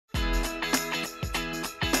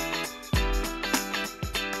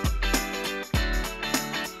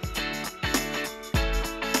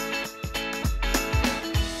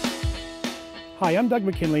Hi, I'm Doug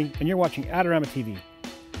McKinlay, and you're watching Adorama TV.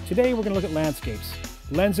 Today we're going to look at landscapes,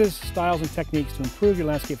 lenses, styles, and techniques to improve your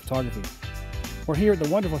landscape photography. We're here at the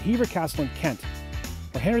wonderful Hever Castle in Kent,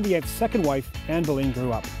 where Henry VIII's second wife, Anne Boleyn,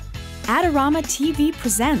 grew up. Adorama TV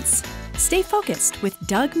presents Stay Focused with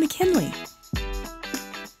Doug McKinlay.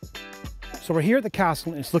 So we're here at the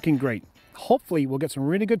castle and it's looking great. Hopefully we'll get some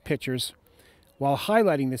really good pictures while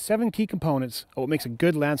highlighting the 7 key components of what makes a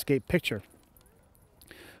good landscape picture.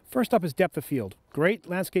 First up is depth of field. Great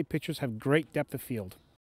landscape pictures have great depth of field.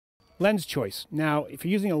 Lens choice. Now, if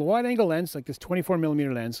you're using a wide-angle lens like this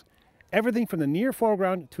 24mm lens, everything from the near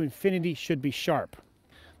foreground to infinity should be sharp.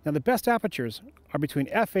 Now, the best apertures are between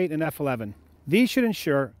f8 and f11. These should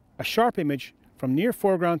ensure a sharp image from near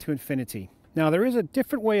foreground to infinity. Now, there is a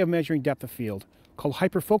different way of measuring depth of field called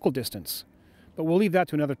hyperfocal distance, but we'll leave that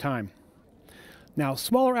to another time. Now,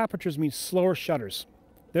 smaller apertures mean slower shutters.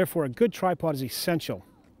 Therefore, a good tripod is essential.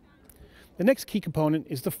 The next key component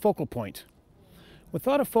is the focal point.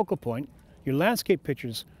 Without a focal point, your landscape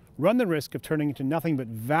pictures run the risk of turning into nothing but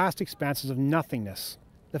vast expanses of nothingness.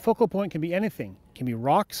 The focal point can be anything. It can be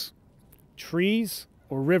rocks, trees,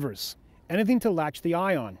 or rivers. Anything to latch the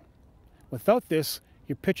eye on. Without this,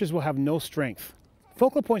 your pictures will have no strength.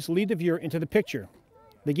 Focal points lead the viewer into the picture.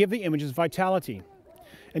 They give the images vitality.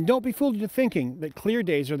 And don't be fooled into thinking that clear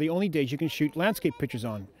days are the only days you can shoot landscape pictures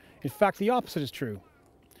on. In fact, the opposite is true.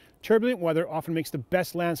 Turbulent weather often makes the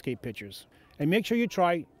best landscape pictures. And make sure you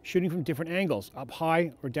try shooting from different angles, up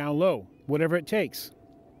high or down low, whatever it takes.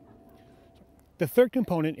 The third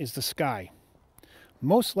component is the sky.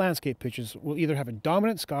 Most landscape pictures will either have a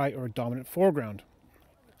dominant sky or a dominant foreground.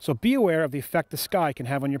 So be aware of the effect the sky can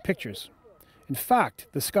have on your pictures. In fact,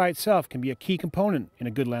 the sky itself can be a key component in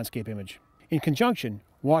a good landscape image. In conjunction,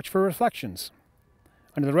 watch for reflections.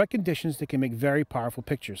 Under the right conditions, they can make very powerful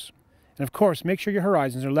pictures. And of course, make sure your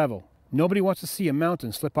horizons are level. Nobody wants to see a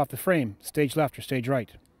mountain slip off the frame, stage left or stage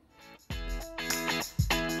right.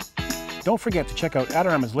 Don't forget to check out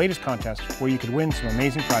Adorama's latest contest where you could win some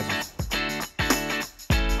amazing prizes.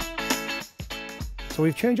 So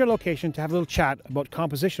we've changed our location to have a little chat about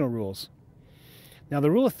compositional rules. Now,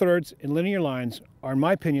 the rule of thirds and linear lines are, in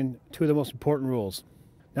my opinion, 2 of the most important rules.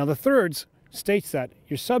 Now, the thirds states that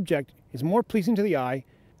your subject is more pleasing to the eye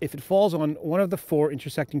if it falls on one of the 4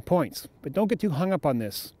 intersecting points. But don't get too hung up on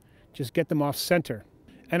this. Just get them off center.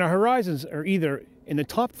 And our horizons are either in the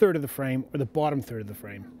top third of the frame or the bottom third of the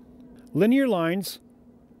frame. Linear lines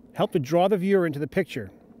help to draw the viewer into the picture.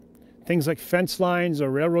 Things like fence lines or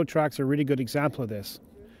railroad tracks are a really good example of this.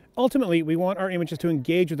 Ultimately, we want our images to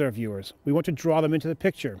engage with our viewers. We want to draw them into the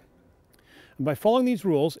picture. And by following these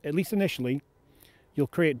rules, at least initially, you'll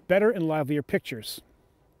create better and livelier pictures.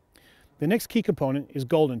 The next key component is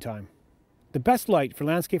golden time. The best light for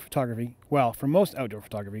landscape photography, well, for most outdoor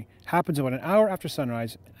photography, happens about an hour after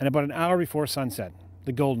sunrise and about an hour before sunset,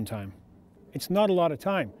 the golden time. It's not a lot of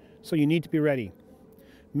time, so you need to be ready.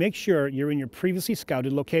 Make sure you're in your previously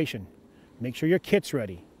scouted location. Make sure your kit's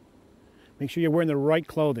ready. Make sure you're wearing the right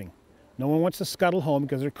clothing. No one wants to scuttle home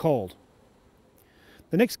because they're cold.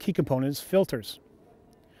 The next key component is filters.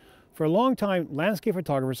 For a long time, landscape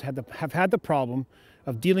photographers have had the problem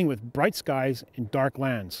of dealing with bright skies and dark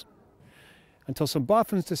lands, until some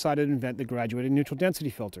boffins decided to invent the graduated neutral density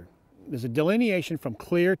filter. There's a delineation from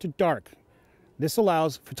clear to dark. This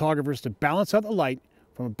allows photographers to balance out the light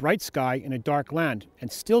from a bright sky and a dark land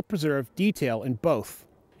and still preserve detail in both.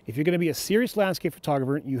 If you're going to be a serious landscape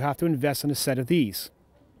photographer, you have to invest in a set of these.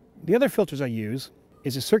 The other filters I use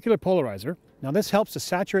is a circular polarizer. Now, this helps to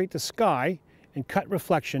saturate the sky and cut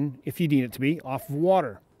reflection, if you need it to be, off of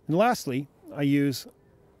water. And lastly, I use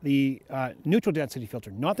the neutral density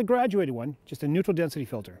filter, not the graduated one, just a neutral density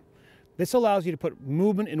filter. This allows you to put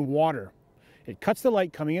movement in water. It cuts the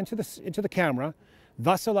light coming into the camera,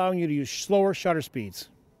 thus allowing you to use slower shutter speeds.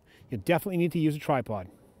 You definitely need to use a tripod.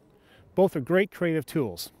 Both are great creative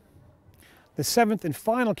tools. The 7th and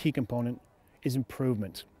final key component is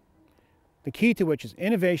improvement. The key to which is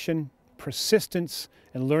innovation, persistence,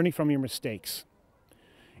 and learning from your mistakes.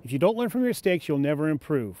 If you don't learn from your mistakes, you'll never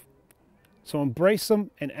improve. So embrace them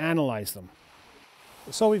and analyze them.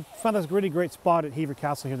 So we found this really great spot at Hever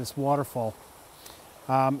Castle here, this waterfall.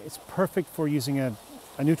 It's perfect for using a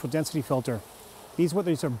neutral density filter. These are what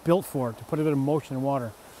these are built for, to put a bit of motion in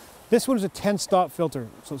water. This one is a 10-stop filter,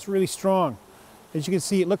 so it's really strong. As you can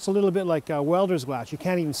see, it looks a little bit like welder's glass. You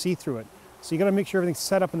can't even see through it. So you got to make sure everything's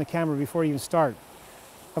set up in the camera before you even start.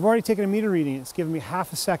 I've already taken a meter reading. It's given me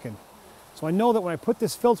half a second. So I know that when I put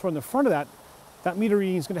this filter on the front of that meter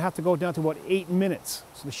reading is going to have to go down to about 8 minutes.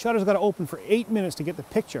 So the shutter's got to open for 8 minutes to get the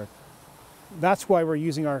picture. That's why we're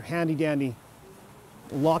using our handy dandy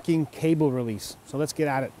locking cable release. So let's get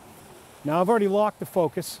at it. Now I've already locked the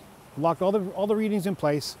focus, locked all the readings in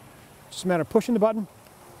place. Just a matter of pushing the button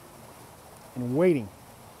and waiting.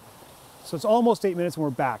 So it's almost 8 minutes and we're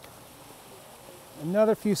back.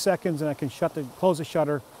 Another few seconds and I can close the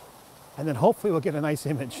shutter, and then hopefully we'll get a nice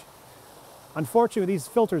image. Unfortunately, with these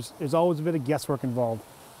filters, there's always a bit of guesswork involved.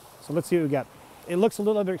 So let's see what we got. It looks a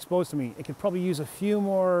little underexposed to me. It could probably use a few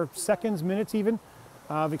more seconds, minutes even,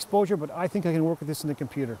 of exposure, but I think I can work with this in the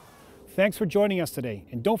computer. Thanks for joining us today,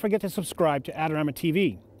 and don't forget to subscribe to Adorama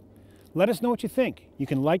TV. Let us know what you think. You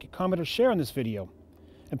can like, comment, or share on this video.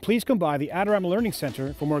 And please come by the Adorama Learning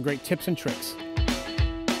Center for more great tips and tricks.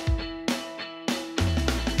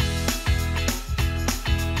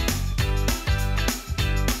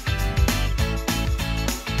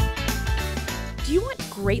 Do you want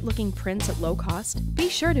great looking prints at low cost? Be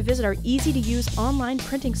sure to visit our easy-to-use online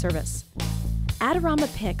printing service.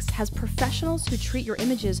 Adorama Pix has professionals who treat your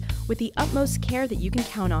images with the utmost care that you can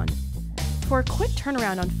count on. For a quick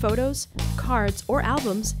turnaround on photos, cards, or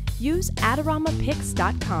albums, use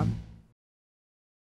AdoramaPix.com.